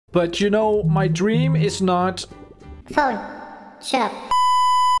But you know, my dream is not... Phone. Shut up.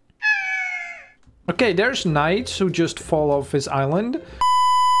 Okay, there's Knights who just fall off his island.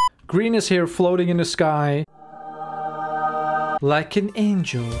 Green is here floating in the sky. Like an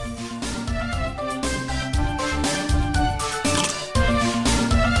angel.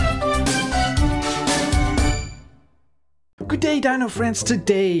 Good day, Dino friends.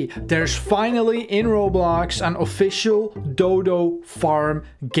 Today there's finally in Roblox an official Dodo Farm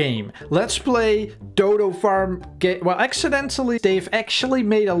game. Let's play Dodo Farm game. Well, accidentally, they've actually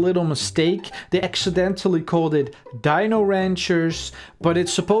made a little mistake. They accidentally called it Dino Ranchers, but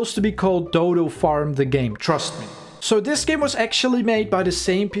it's supposed to be called Dodo Farm the game. Trust me. So this game was actually made by the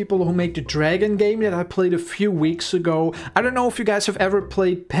same people who made the Dragon game that I played a few weeks ago. I don't know if you guys have ever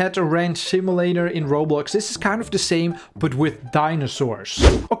played Pet Ranch Simulator in Roblox. This is kind of the same, but with dinosaurs.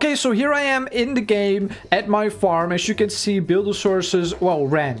 Okay, so here I am in the game at my farm. As you can see, Buildosaurus's, well,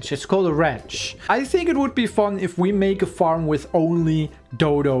 ranch. It's called a ranch. I think it would be fun if we make a farm with only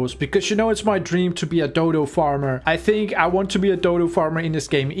dodos, because you know it's my dream to be a dodo farmer. I think I want to be a dodo farmer in this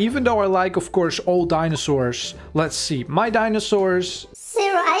game, even though I like, of course, all dinosaurs. Let's see. My dinosaurs.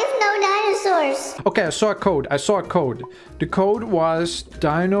 Zero, I have no dinosaurs. Okay, I saw a code. I saw a code. The code was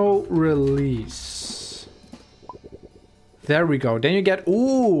Dino Release. There we go. Then you get,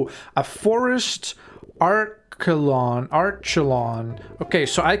 ooh, a Forest Archelon. Okay,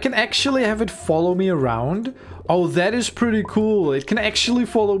 so I can actually have it follow me around. Oh, that is pretty cool. It can actually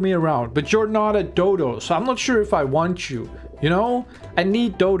follow me around, but you're not a dodo, so I'm not sure if I want you. You know, I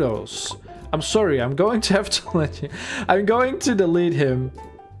need dodos. I'm sorry, I'm going to have to let you. I'm going to delete him.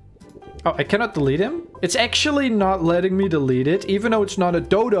 Oh, I cannot delete him? It's actually not letting me delete it, even though it's not a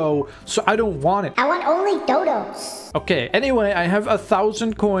dodo, so I don't want it. I want only dodos. Okay, anyway, I have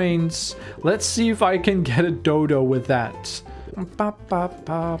 1,000 coins. Let's see if I can get a dodo with that.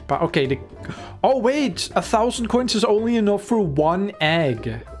 Okay, oh wait, 1,000 coins is only enough for one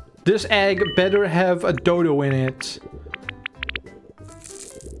egg. This egg better have a dodo in it.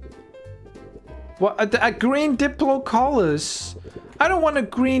 What? A green Diplocolus? I don't want a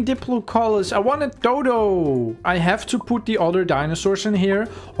green Diplocolus. I want a dodo. I have to put the other dinosaurs in here.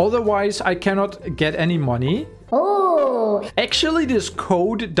 Otherwise, I cannot get any money. Oh. Actually, this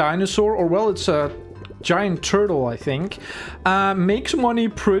code dinosaur, or well, it's a giant turtle, I think, makes money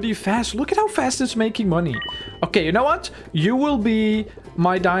pretty fast. Look at how fast it's making money. Okay, you know what? You will be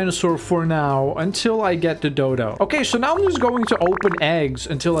my dinosaur for now until I get the dodo. Okay, so now I'm just going to open eggs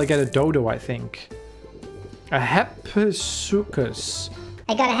until I get a dodo, I think. A Hepasuchus.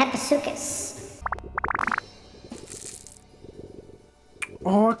 I got a Hepasuchus.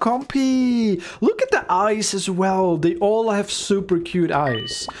 Oh, a Compy. Look at the eyes as well. They all have super cute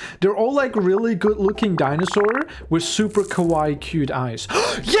eyes. They're all like really good looking dinosaur with super kawaii cute eyes.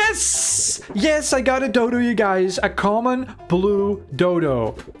 Yes! Yes, I got a dodo, you guys. A common blue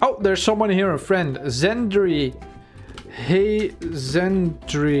dodo. Oh, there's someone here, a friend. Zendri. Hey,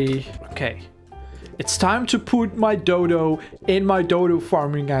 Zendri. Okay. It's time to put my dodo in my dodo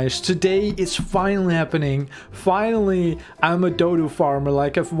farming, guys. Today it's finally happening. Finally, I'm a dodo farmer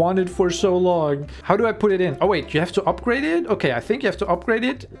like I've wanted for so long. How do I put it in? Oh wait, you have to upgrade it? Okay, I think you have to upgrade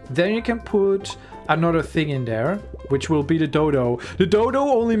it. Then you can put another thing in there, which will be the dodo. The dodo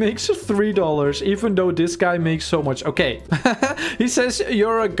only makes $3, even though this guy makes so much. Okay, he says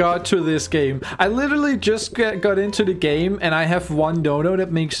you're a god to this game. I literally just got into the game and I have one dodo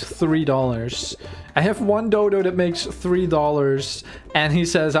that makes $3. I have one dodo that makes $3 and he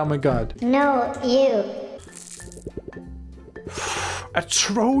says I'm a god. No, you. A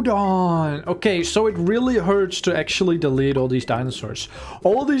Troodon. Okay, so it really hurts to actually delete all these dinosaurs.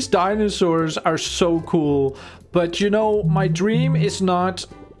 All these dinosaurs are so cool, but you know, my dream is not...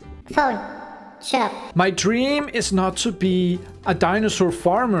 Phone. Shut up. My dream is not to be a dinosaur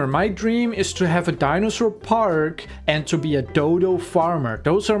farmer. My dream is to have a dinosaur park and to be a dodo farmer.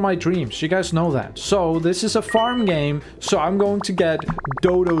 Those are my dreams. You guys know that. So this is a farm game, so I'm going to get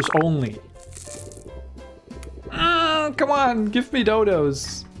dodos only. Come on, give me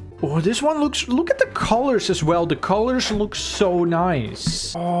dodos. Oh, this one looks... Look at the colors as well. The colors look so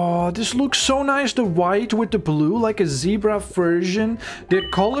nice. Oh, this looks so nice. The white with the blue, like a zebra version. The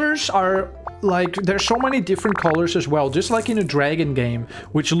colors are... like, there's so many different colors as well, just like in a dragon game,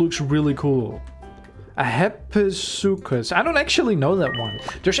 which looks really cool. A Hepasuchus. I don't actually know that one.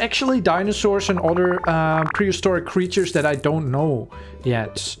 There's actually dinosaurs and other prehistoric creatures that I don't know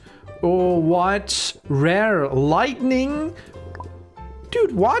yet. Oh, what? Rare lightning?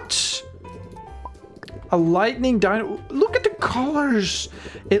 Dude, what? A lightning dino. Look at the colors.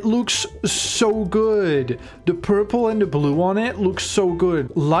 It looks so good. The purple and the blue on it looks so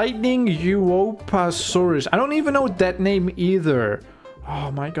good. Lightning Euopasaurus. I don't even know that name either.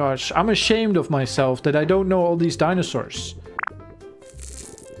 Oh my gosh. I'm ashamed of myself that I don't know all these dinosaurs.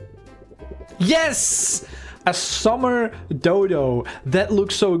 Yes! A summer dodo. That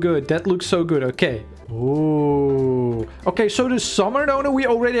looks so good. That looks so good. Okay. Ooh. Okay, so the summer dodo, we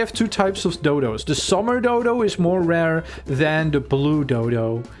already have two types of dodos. The summer dodo is more rare than the blue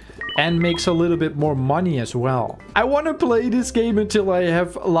dodo. And makes a little bit more money as well. I want to play this game until I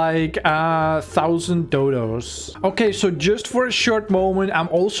have like 1,000 dodos. Okay, so just for a short moment, I'm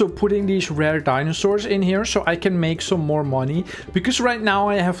also putting these rare dinosaurs in here so I can make some more money. Because right now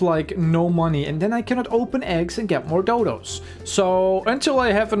I have like no money and then I cannot open eggs and get more dodos. So until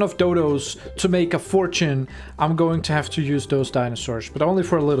I have enough dodos to make a fortune, I'm going to have to use those dinosaurs, but only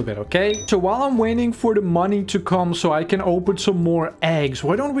for a little bit, okay? So while I'm waiting for the money to come so I can open some more eggs,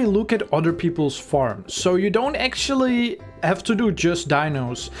 why don't we look at other people's farms? So you don't actually have to do just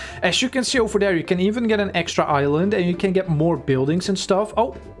dinos. As you can see over there, you can even get an extra island and you can get more buildings and stuff.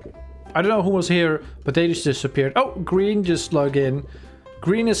 Oh, I don't know who was here, but they just disappeared. Oh, green just logged in.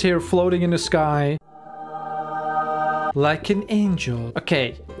 Green is here floating in the sky. Like an angel.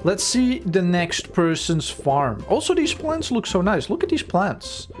 Okay, let's see the next person's farm. Also, these plants look so nice. Look at these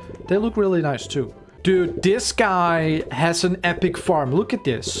plants. They look really nice too. Dude, this guy has an epic farm. Look at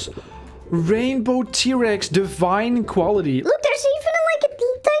this. Rainbow T-Rex, divine quality. Look, there's even like a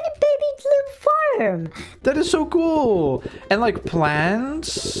tiny baby little farm. That is so cool. And like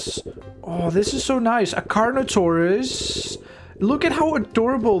plants. Oh, this is so nice. A Carnotaurus. Look at how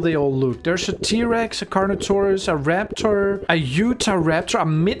adorable they all look. There's a T-Rex, a Carnotaurus, a Raptor, a Utahraptor, a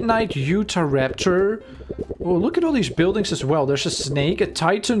Midnight Utahraptor. Oh, look at all these buildings as well. There's a snake, a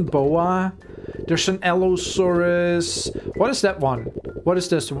Titan Boa. There's an Allosaurus. What is that one? What is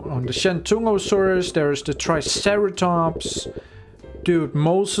this one? The Shantungosaurus. There's the Triceratops. Dude,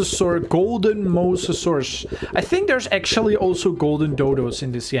 Mosasaur, golden Mosasaurus. I think there's actually also golden dodos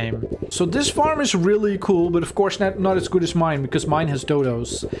in this game. So this farm is really cool, but of course not as good as mine, because mine has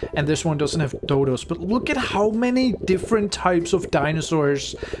dodos and this one doesn't have dodos. But look at how many different types of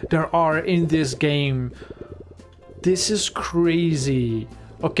dinosaurs there are in this game. This is crazy.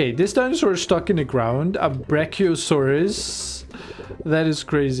 Okay, this dinosaur is stuck in the ground. A Brachiosaurus. That is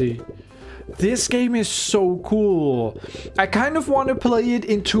crazy. This game is so cool. I kind of want to play it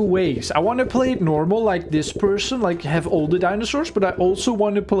in two ways. I want to play it normal like this person, like have all the dinosaurs, but I also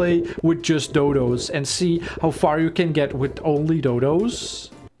want to play with just dodos and see how far you can get with only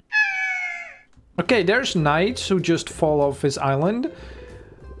dodos. Okay, there's Knights who just fall off his island.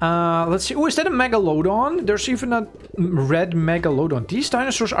 Let's see. Oh, is that a Megalodon? There's even a red Megalodon. These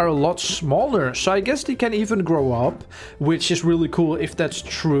dinosaurs are a lot smaller, so I guess they can even grow up, which is really cool if that's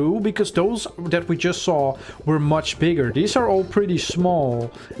true, because those that we just saw were much bigger. These are all pretty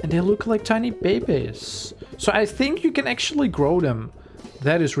small, and they look like tiny babies. So I think you can actually grow them.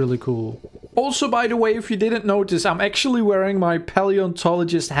 That is really cool. Also, by the way, if you didn't notice, I'm actually wearing my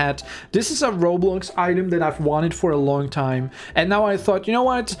paleontologist hat. This is a Roblox item that I've wanted for a long time. And now I thought, you know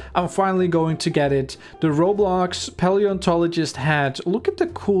what? I'm finally going to get it. The Roblox paleontologist hat. Look at the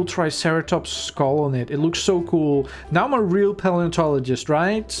cool Triceratops skull on it. It looks so cool. Now I'm a real paleontologist,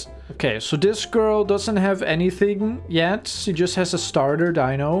 right? Okay, so this girl doesn't have anything yet. She just has a starter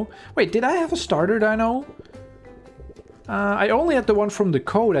dino. Wait, did I have a starter dino? I only had the one from the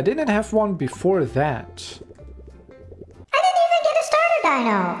code. I didn't have one before that. I didn't even get a starter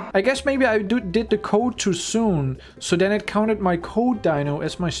dino. I guess maybe I did the code too soon. So then it counted my code dino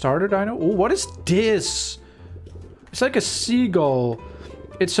as my starter dino. Oh, what is this? It's like a seagull.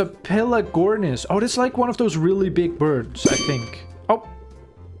 It's a Pelagornis. Oh, that's like one of those really big birds, I think. Oh.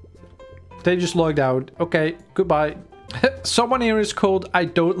 They just logged out. Okay, goodbye. Someone here is called I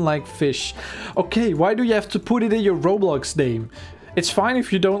don't like fish. Okay, why do you have to put it in your Roblox name? It's fine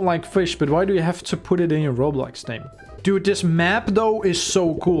if you don't like fish, but why do you have to put it in your Roblox name? Dude, this map though is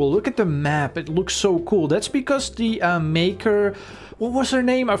so cool. Look at the map. It looks so cool. That's because the maker... What was her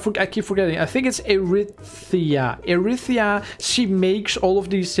name? I keep forgetting. I think it's Erythia. Erythia, she makes all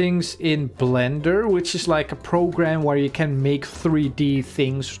of these things in Blender, which is like a program where you can make 3D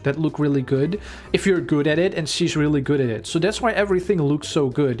things that look really good if you're good at it, and she's really good at it. So that's why everything looks so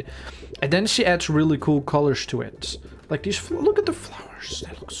good. And then she adds really cool colors to it. Like these, look at the flowers.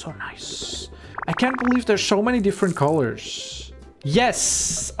 They look so nice. I can't believe there's so many different colors.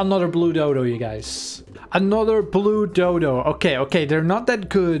 Yes! Another blue dodo, you guys. Another blue dodo. Okay, okay, they're not that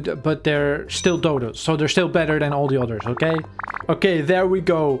good, but they're still dodos. So they're still better than all the others, okay? Okay, there we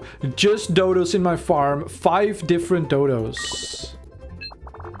go. Just dodos in my farm. 5 different dodos.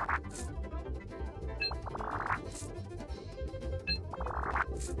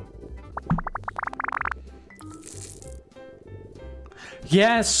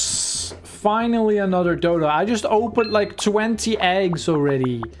 Yes! Finally another dodo. I just opened like 20 eggs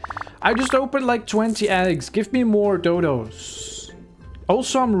already. I just opened like 20 eggs. Give me more dodos.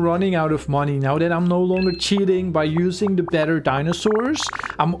 Also, I'm running out of money now that I'm no longer cheating by using the better dinosaurs.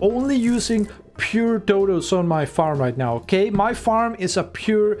 I'm only using pure dodos on my farm right now, okay? My farm is a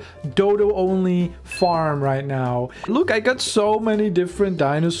pure dodo only farm right now. Look, I got so many different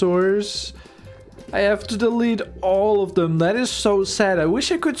dinosaurs. I have to delete all of them. That is so sad. I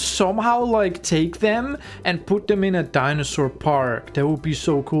wish I could somehow like take them and put them in a dinosaur park. That would be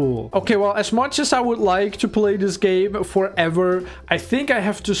so cool. Okay, well, as much as I would like to play this game forever, I think I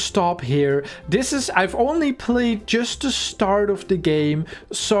have to stop here. I've only played just the start of the game,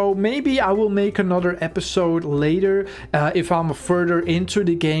 so maybe I will make another episode later if I'm further into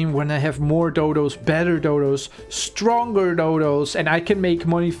the game, when I have more dodos, better dodos, stronger dodos, and I can make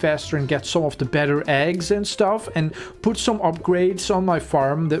money faster and get some of the better eggs and stuff and put some upgrades on my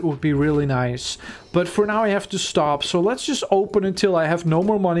farm. That would be really nice. But for now I have to stop, so let's just open until I have no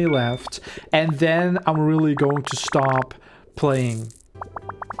more money left, and then I'm really going to stop playing.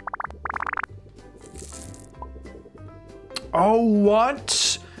 Oh,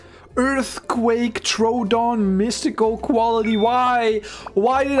 what? Earthquake Troodon mystical quality. Why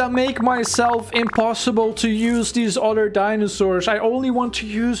did I make myself impossible to use these other dinosaurs? I only want to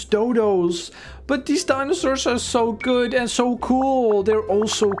use dodos. But these dinosaurs are so good and so cool. They're all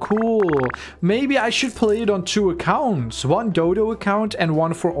so cool. Maybe I should play it on 2 accounts. 1 dodo account and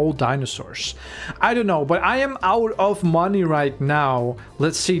 1 for all dinosaurs. I don't know, but I am out of money right now.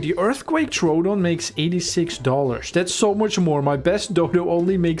 Let's see, the Earthquake Troodon makes $86. That's so much more. My best dodo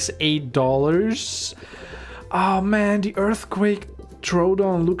only makes $8. Oh man, the Earthquake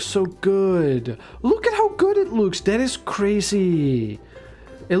Troodon looks so good. Look at how good it looks. That is crazy.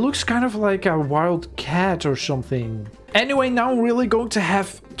 It looks kind of like a wild cat or something. Anyway, now I'm really going to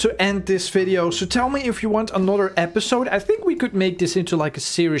have to end this video. So tell me if you want another episode. I think we could make this into like a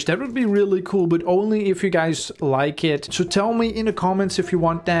series. That would be really cool, but only if you guys like it. So tell me in the comments if you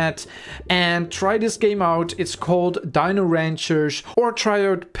want that. And try this game out. It's called Dino Ranchers. Or try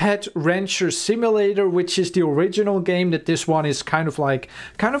out Pet Rancher Simulator, which is the original game that this one is kind of like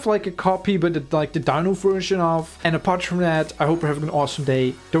a copy, but like the dino version of. And apart from that, I hope you're having an awesome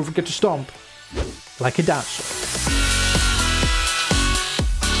day. Don't forget to stomp like a dinosaur.